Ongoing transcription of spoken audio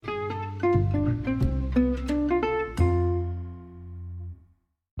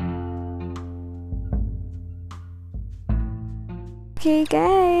Okay,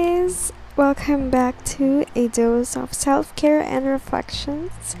 guys, welcome back to A Dose of Self Care and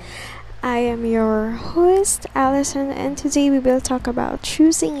Reflections. I am your host, Allison, and today we will talk about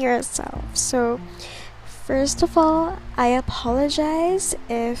choosing yourself. So, first of all, I apologize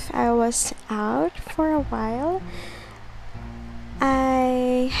if I was out for a while.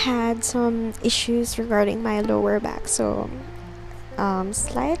 I had some issues regarding my lower back, so,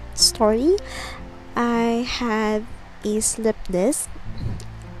 slight story. I had a slip disc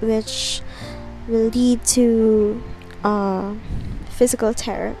which will lead to physical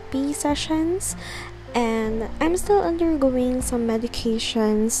therapy sessions, and I'm still undergoing some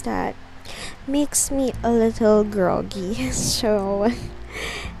medications that makes me a little groggy. So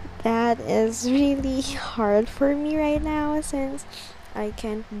that is really hard for me right now since I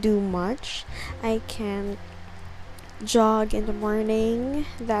can't do much. I can't jog in the morning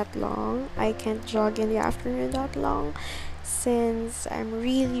that long. I can't jog in the afternoon that long since I'm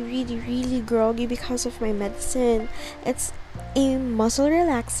really groggy because of my medicine. It's a muscle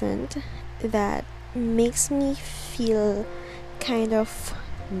relaxant that makes me feel kind of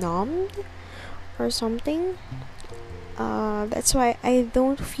numbed or something. That's why I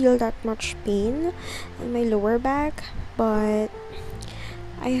don't feel that much pain in my lower back, but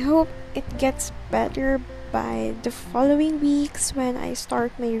I hope it gets better by the following weeks when I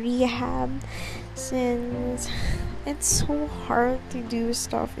start my rehab, since it's so hard to do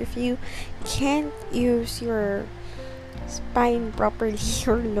stuff if you can't use your spine properly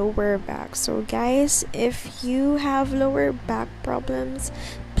or lower back. So guys, if you have lower back problems,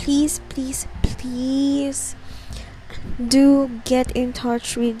 please do get in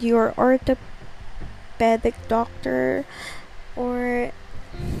touch with your orthopedic doctor or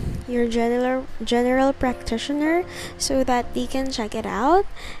your general practitioner so that they can check it out,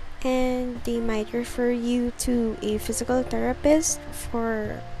 and they might refer you to a physical therapist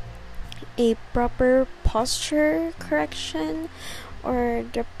for a proper posture correction or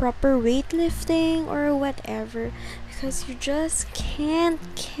the proper weightlifting or whatever, because you just can't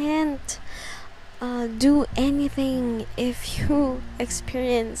do anything if you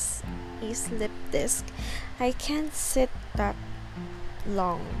experience a slip disc. I can't sit that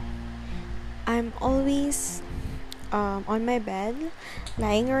long. I'm always on my bed,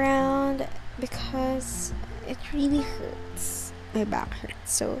 lying around, because it really hurts. My back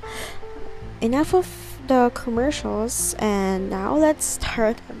hurts. So, enough of the commercials, and now let's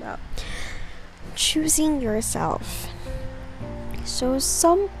start about choosing yourself. So,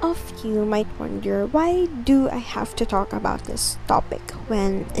 some of you might wonder, why do I have to talk about this topic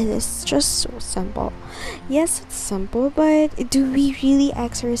when it is just so simple? Yes, it's simple, but do we really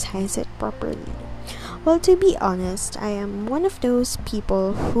exercise it properly? Well, to be honest, I am one of those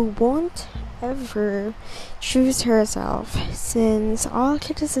people who won't ever choose herself, since all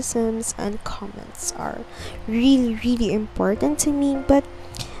criticisms and comments are really important to me. But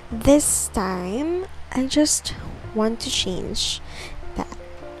this time, I just want to change that.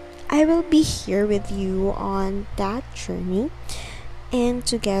 I will be here with you on that journey, and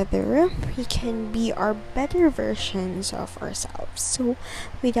together we can be our better versions of ourselves. So,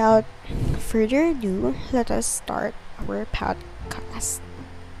 without further ado, let us start our podcast.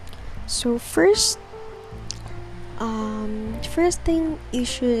 So, first thing you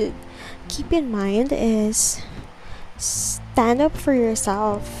should keep in mind is stand up for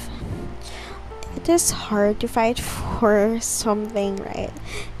yourself. It is hard to fight for something, right?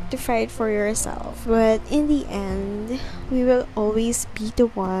 To fight for yourself, but in the end, we will always be the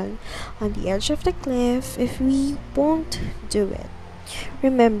one on the edge of the cliff if we won't do it.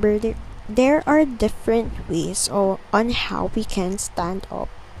 Remember, there are different ways on how we can stand up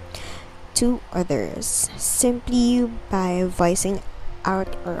to others, simply by voicing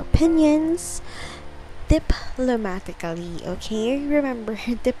out our opinions diplomatically. Okay, remember,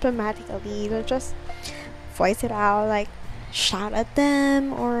 diplomatically. Don't just voice it out like shout at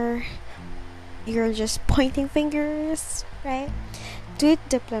them or you're just pointing fingers, right? Do it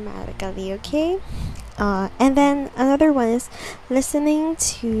diplomatically, okay? And then another one is listening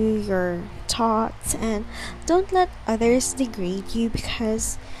to your thoughts, and don't let others degrade you,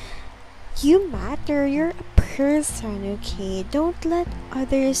 because you matter. You're a person, okay? Don't let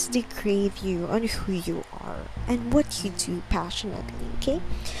others degrade you on who you are and what you do passionately, okay?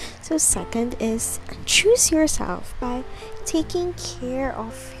 So, second is choose yourself by taking care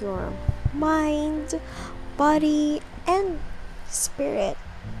of your mind, body, and spirit,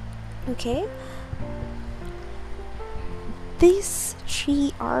 okay? These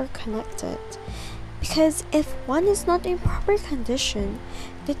three are connected, because if one is not in proper condition,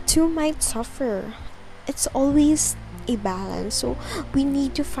 the two might suffer. It's always a balance. So we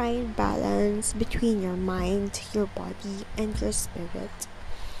need to find balance between your mind, your body, and your spirit.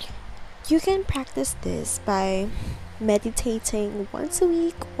 You can practice this by meditating once a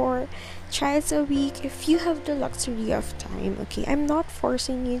week or twice a week if you have the luxury of time. Okay, I'm not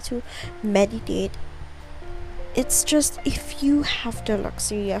forcing you to meditate. It's just if you have the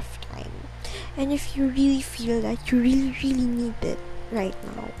luxury of time and if you really feel that you really need it right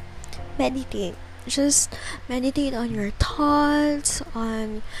now, meditate. Just meditate on your thoughts,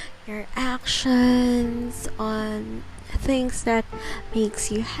 on your actions, on things that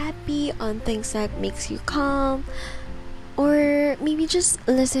makes you happy, on things that makes you calm, or maybe just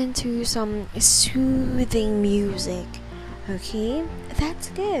listen to some soothing music. Okay, that's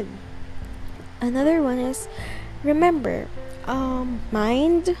good. Another one is, remember,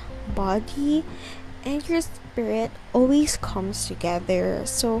 mind, body, and your spirit always comes together.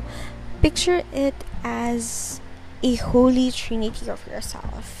 So picture it as a holy trinity of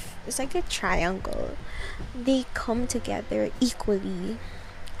yourself. It's like a triangle. They come together equally.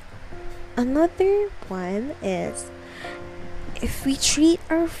 Another one is, if we treat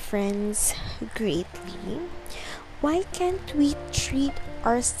our friends greatly, why can't we treat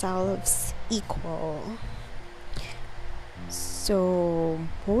ourselves equal? So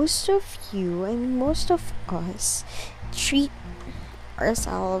most of us treat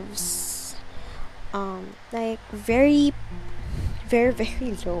ourselves like very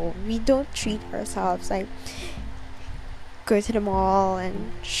low. We don't treat ourselves like go to the mall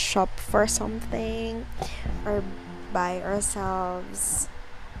and shop for something or buy ourselves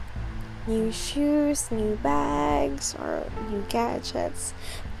new shoes, new bags, or new gadgets,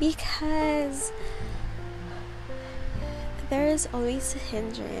 because there is always a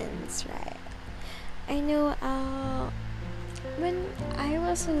hindrance, right? I know when I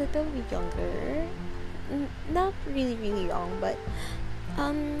was a little younger, not really young, but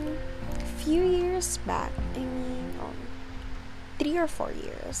few years back, 3 or 4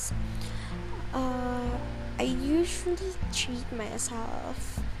 years, I usually treat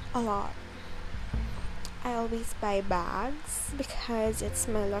myself a lot. I always buy bags because it's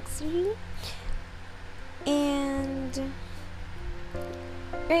my luxury. And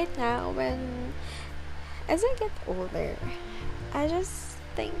right now, as I get older, I just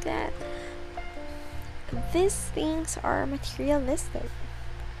think that these things are materialistic,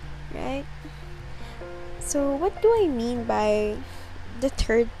 right? So what do I mean by the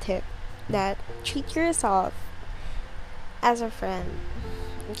third tip, that treat yourself as a friend?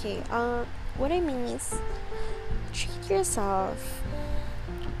 Okay, what I mean is, treat yourself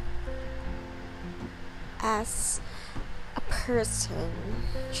as a person.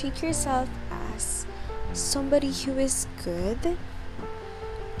 Treat yourself as somebody who is good,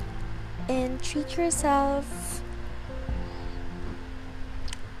 and treat yourself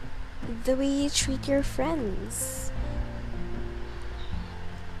the way you treat your friends.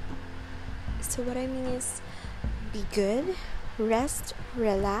 So what I mean is, be good, rest,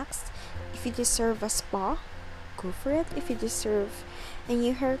 relax. If you deserve a spa, go for it. If you deserve a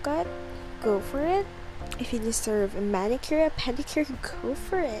new haircut, go for it. If you deserve a manicure, a pedicure, go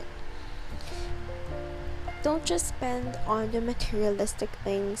for it. Don't just spend on the materialistic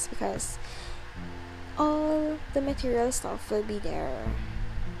things, because all the material stuff will be there.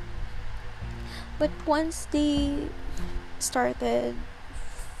 But once they started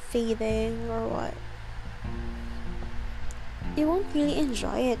fading or what, you won't really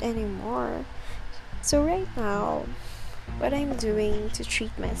enjoy it anymore. So right now, what I'm doing to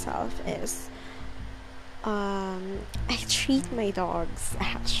treat myself is, I treat my dogs,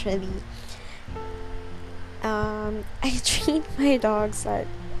 actually. I treat my dogs like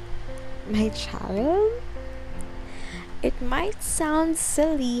my child. It might sound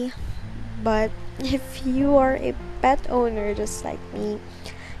silly, but if you are a pet owner just like me,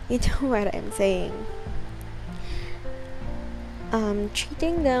 you know what I'm saying.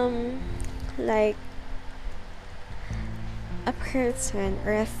 Treating them like a person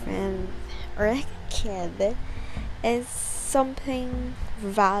or a friend or a kid is something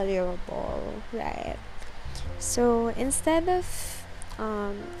valuable, right? So instead of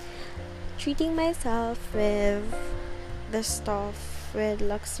treating myself with the stuff, with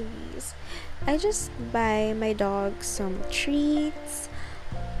luxuries, I just buy my dog some treats,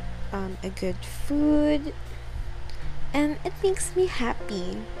 a good food, and it makes me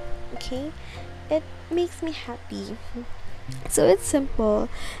happy. Okay, it makes me happy. So it's simple.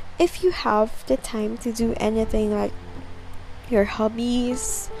 If you have the time to do anything, like your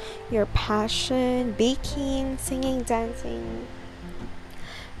hobbies, your passion, baking, singing, dancing,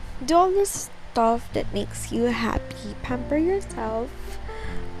 do all these stuff that makes you happy. Pamper yourself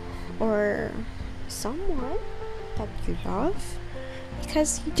or someone that you love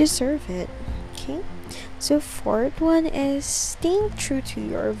because you deserve it. Okay? So fourth one is staying true to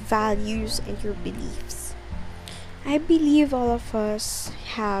your values and your beliefs. I believe all of us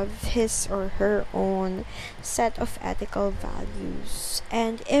have his or her own set of ethical values,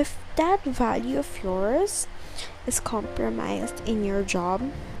 and if that value of yours is compromised in your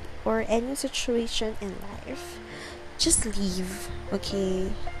job or any situation in life, just leave,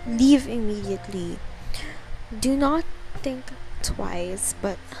 okay? Leave immediately. Do not think twice,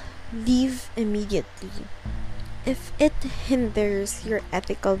 but leave immediately if it hinders your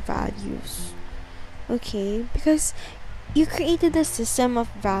ethical values, okay? Because you created a system of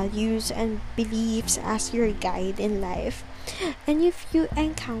values and beliefs as your guide in life, and if you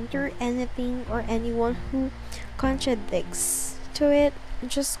encounter anything or anyone who contradicts to it,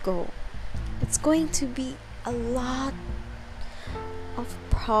 just go. It's going to be a lot of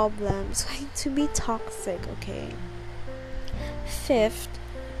problems, going to be toxic, okay? Fifth,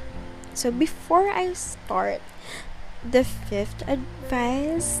 so before I start the fifth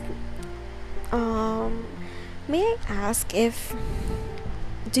advice, may I ask if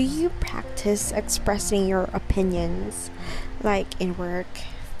do you practice expressing your opinions, like in work,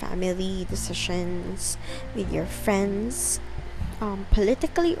 family decisions, with your friends,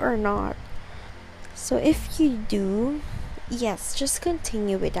 politically or not? So if you do, yes, just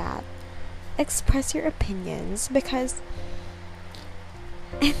continue with that. Express your opinions because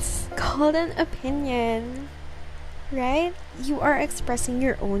it's called an opinion, right? You are expressing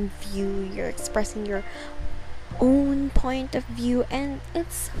your own view, you're expressing your own point of view, and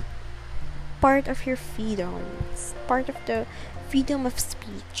it's part of your freedom. It's part of the freedom of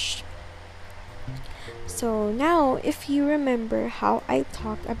speech. So now, if you remember how I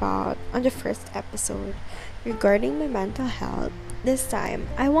talked about on the first episode regarding my mental health, this time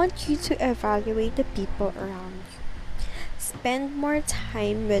I want you to evaluate the people around you. Spend more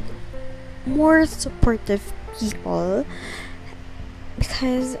time with more supportive people,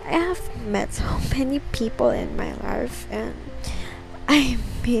 because I have met so many people in my life and I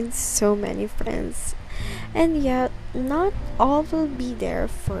made so many friends, and yet not all will be there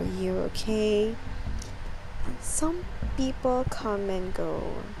for you, okay? Some people come and go,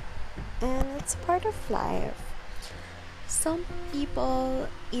 and it's part of life. Some people,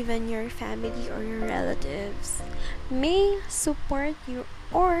 even your family or your relatives, may support you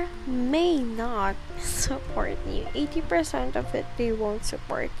or may not support you. 80% of it, they won't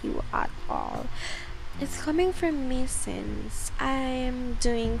support you at all. It's coming from me since I'm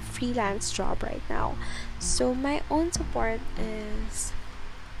doing freelance job right now. So my own support is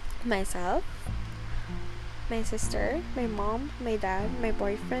myself, my sister, my mom, my dad, my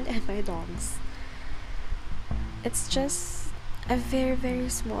boyfriend, and my dogs. It's just a very, very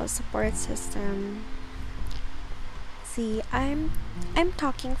small support system. See, I'm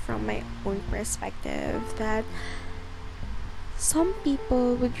talking from my own perspective that some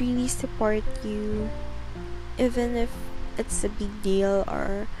people would really support you even if it's a big deal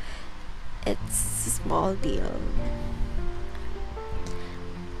or it's a small deal.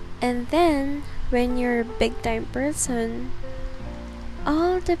 And then when you're a big time person,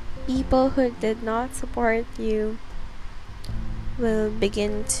 all the people who did not support you will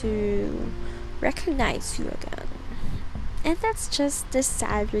begin to recognize you again. And that's just the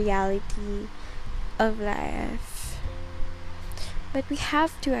sad reality of life. But we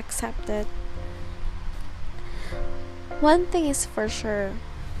have to accept it. One thing is for sure,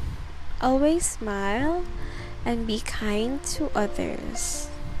 always smile and be kind to others.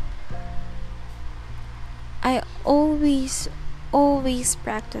 I always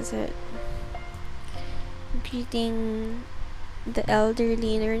practice it. Greeting the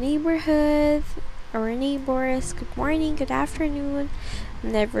elderly in our neighborhood, our neighbors, good morning, good afternoon.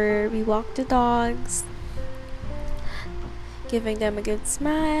 Whenever we walk the dogs, giving them a good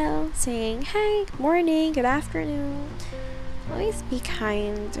smile, saying, hi, good morning, good afternoon. Always be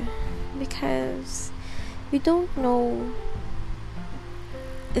kind, because we don't know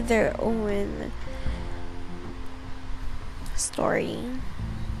their own story.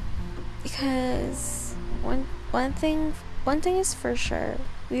 Because one thing is for sure,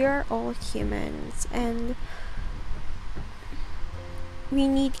 we are all humans and we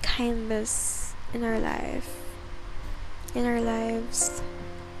need kindness in our lives.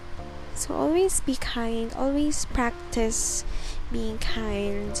 So always be kind, always practice being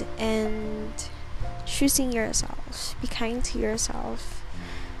kind and choosing yourself. Be kind to yourself.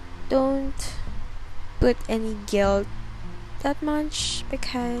 Don't put any guilt that much,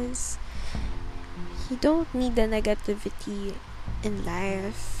 because you don't need the negativity in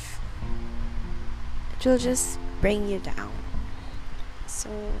life. It will just bring you down. So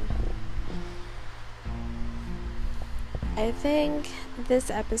I think this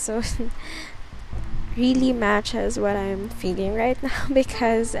episode really matches what I'm feeling right now,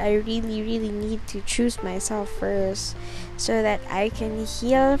 because I really need to choose myself first so that I can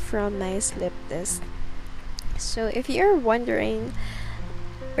heal from my slip disc. So if you're wondering,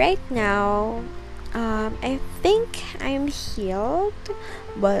 right now, I think I'm healed,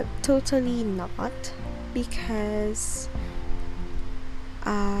 but totally not, because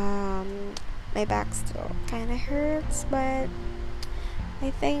my back still kind of hurts, but I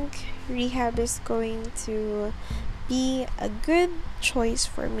think rehab is going to be a good choice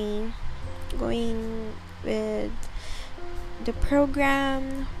for me, going with the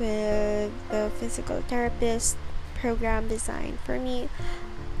program, with the physical therapist program designed for me.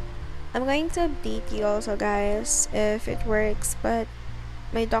 I'm going to update you also, guys, if it works, but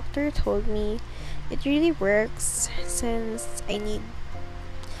my doctor told me it really works, since I need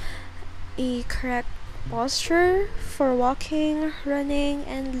a correct posture for walking, running,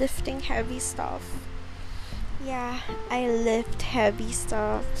 and lifting heavy stuff. Yeah, I lift heavy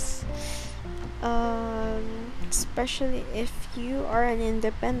stuffs. Especially if you are an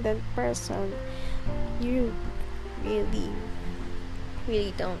independent person, you really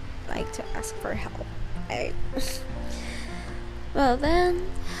don't like to ask for help, right? Well then,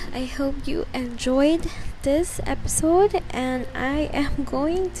 I hope you enjoyed this episode, and I am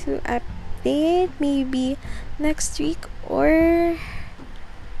going to update maybe next week or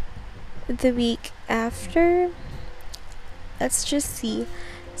the week after. Let's just see.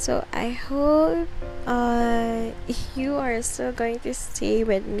 So I hope you are still going to stay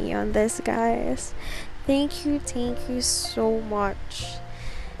with me on this, guys. Thank you so much.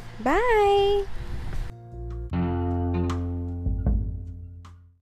 Bye.